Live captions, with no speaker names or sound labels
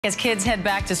As kids head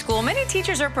back to school, many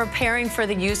teachers are preparing for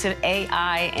the use of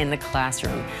AI in the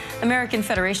classroom. American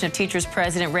Federation of Teachers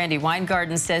President Randi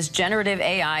Weingarten says generative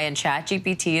AI and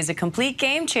ChatGPT is a complete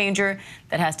game changer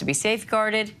that has to be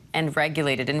safeguarded and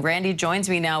regulated. And Randi joins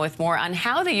me now with more on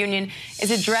how the union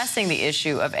is addressing the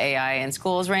issue of AI in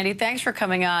schools. Randi, thanks for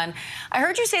coming on. I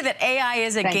heard you say that AI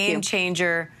is a game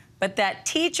changer, but that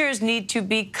teachers need to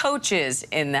be coaches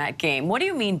in that game. What do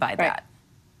you mean by that?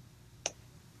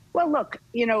 Well, look,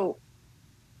 you know,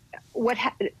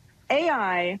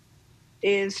 AI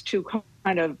is to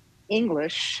kind of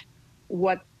English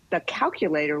what the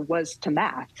calculator was to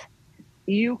math.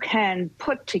 You can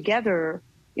put together,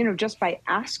 you know, just by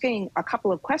asking a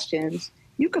couple of questions,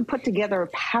 you could put together a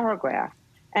paragraph.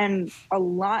 And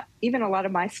even a lot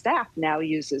of my staff now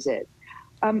uses it.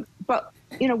 But,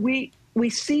 you know, we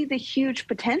see the huge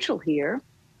potential here,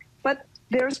 but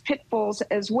there's pitfalls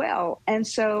as well. And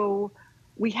so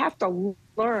we have to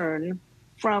learn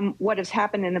from what has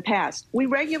happened in the past. We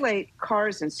regulate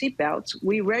cars and seatbelts.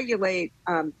 We regulate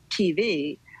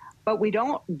TV, but we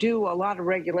don't do a lot of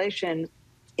regulation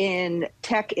in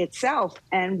tech itself.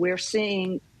 And we're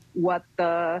seeing what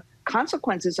the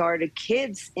consequences are to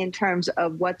kids in terms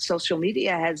of what social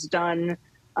media has done,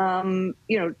 you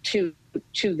know, to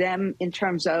them in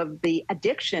terms of the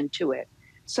addiction to it.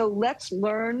 So let's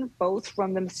learn both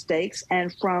from the mistakes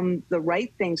and from the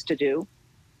right things to do.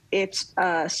 It's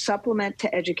a supplement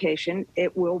to education.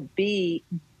 It will be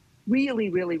really,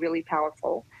 really, really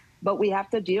powerful. But we have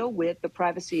to deal with the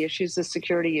privacy issues, the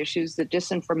security issues, the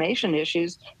disinformation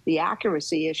issues, the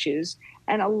accuracy issues.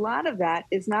 And a lot of that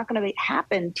is not going to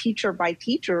happen teacher by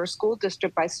teacher or school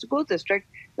district by school district.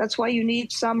 That's why you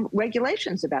need some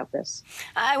regulations about this.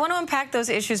 I want to unpack those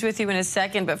issues with you in a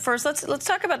second. But first, let's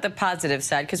talk about the positive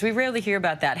side, because we rarely hear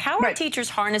about that. How are teachers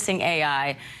harnessing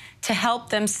AI to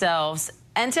help themselves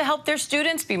and to help their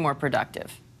students be more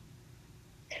productive?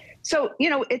 So, you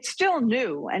know, it's still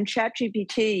new, and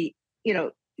ChatGPT,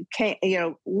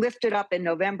 lifted up in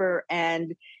November,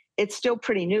 and it's still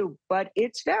pretty new, but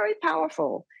it's very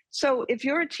powerful. So if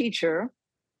you're a teacher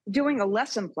doing a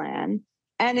lesson plan,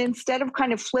 and instead of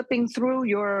kind of flipping through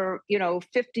your,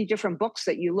 50 different books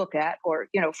that you look at, or,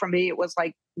 for me, it was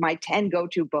like my 10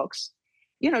 go-to books,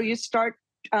 you start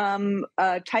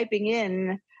typing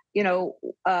in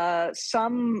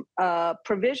some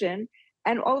provision,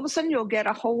 and all of a sudden you'll get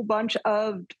a whole bunch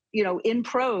of, in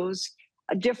prose,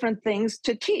 different things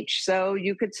to teach. So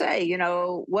you could say,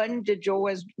 when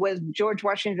was George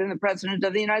Washington the president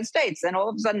of the United States? And all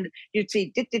of a sudden you'd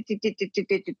see,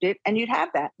 and you'd have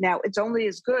that. Now, it's only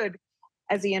as good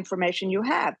as the information you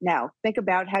have. Now, think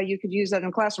about how you could use that in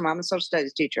a classroom. I'm a social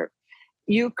studies teacher.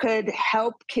 You could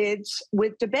help kids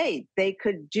with debate. They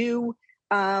could do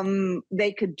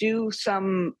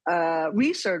some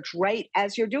research right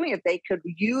as you're doing it. They could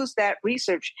use that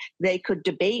research. They could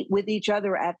debate with each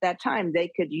other at that time.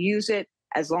 They could use it,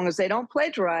 as long as they don't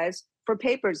plagiarize, for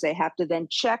papers. They have to then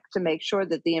check to make sure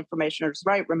that the information is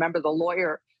right. Remember the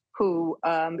lawyer who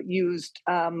used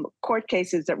court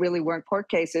cases that really weren't court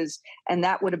cases, and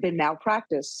that would have been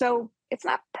malpractice. So it's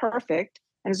not perfect,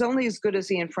 and it's only as good as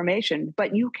the information,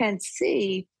 but you can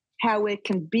see how it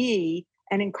can be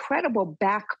an incredible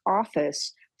back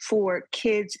office for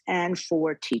kids and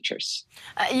for teachers.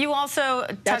 You also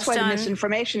That's why the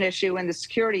misinformation issue and the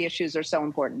security issues are so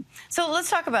important. So let's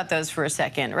talk about those for a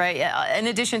second, right? In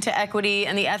addition to equity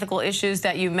and the ethical issues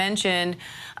that you mentioned,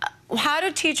 how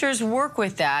do teachers work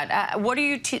with that? What are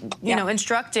you,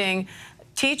 instructing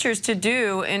teachers to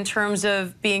do in terms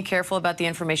of being careful about the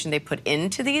information they put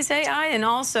into these AI and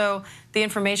also the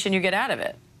information you get out of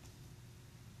it?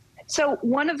 So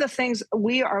one of the things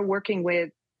we are working with,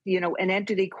 an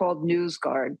entity called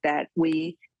NewsGuard that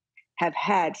we have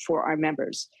had for our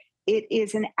members. It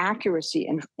is an accuracy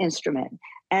instrument.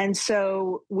 And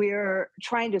so we're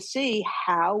trying to see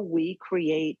how we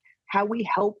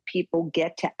help people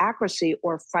get to accuracy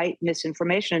or fight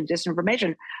misinformation and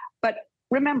disinformation. But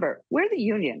remember, we're the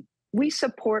union. We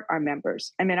support our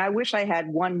members. I mean, I wish I had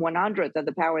 1/100th of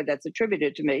the power that's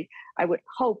attributed to me. I would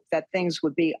hope that things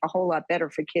would be a whole lot better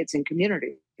for kids and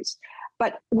communities.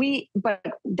 But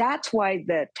that's why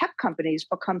the tech companies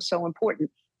become so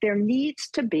important. There needs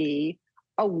to be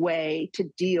a way to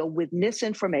deal with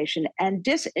misinformation and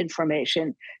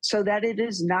disinformation so that it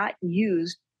is not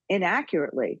used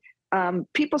inaccurately.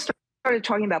 People started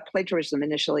talking about plagiarism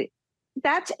initially.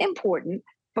 That's important,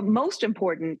 but most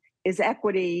important is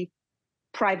equity,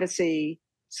 privacy,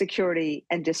 security,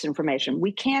 and disinformation.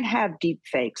 We can't have deep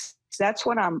fakes. That's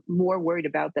what I'm more worried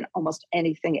about than almost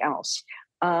anything else.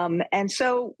 And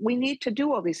so we need to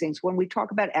do all these things. When we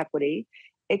talk about equity,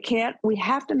 we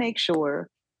have to make sure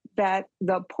that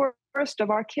the poorest of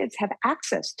our kids have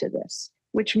access to this,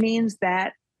 which means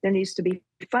that there needs to be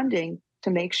funding to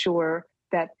make sure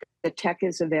that the tech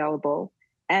is available.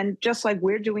 And just like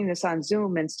we're doing this on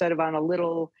Zoom instead of on a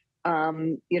little,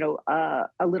 a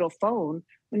little phone,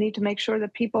 we need to make sure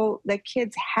that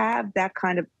kids have that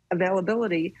kind of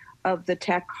availability of the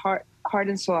tech, hard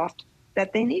and soft,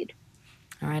 that they need.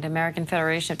 All right, American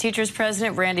Federation of Teachers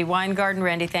President Randi Weingarten.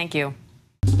 Randi, thank you.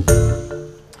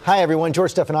 Hi, everyone.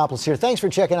 George Stephanopoulos here. Thanks for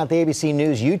checking out the ABC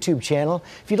News YouTube channel.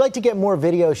 If you'd like to get more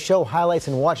videos, show highlights,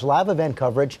 and watch live event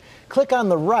coverage, click on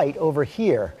the right over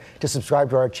here to subscribe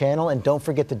to our channel. And don't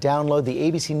forget to download the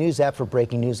ABC News app for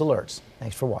breaking news alerts.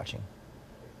 Thanks for watching.